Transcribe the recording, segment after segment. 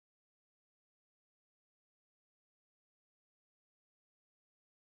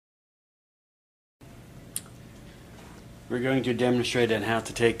We're going to demonstrate on how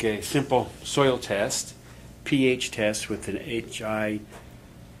to take a simple soil test, pH test with an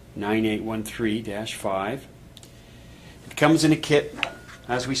HI9813-5. It comes in a kit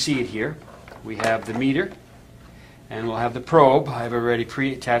as we see it here. We have the meter and we'll have the probe. I've already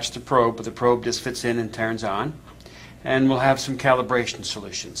pre-attached the probe, but the probe just fits in and turns on. And we'll have some calibration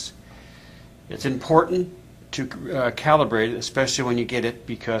solutions. It's important to calibrate it, especially when you get it,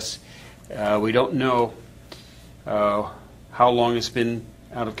 because we don't know how long it's been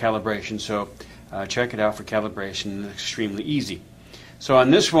out of calibration, so check it out for calibration. It's extremely easy. So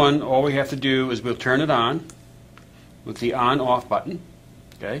on this one, all we have to do is we'll turn it on with the on-off button,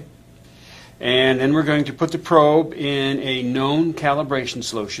 okay? And then we're going to put the probe in a known calibration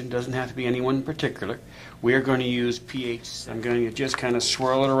solution. Doesn't have to be any one in particular. We are going to use pH. I'm going to just kind of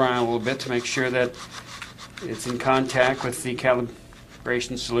swirl it around a little bit to make sure that it's in contact with the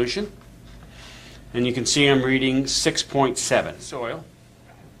calibration solution. And you can see I'm reading 6.7 soil.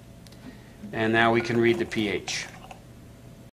 And now we can read the pH.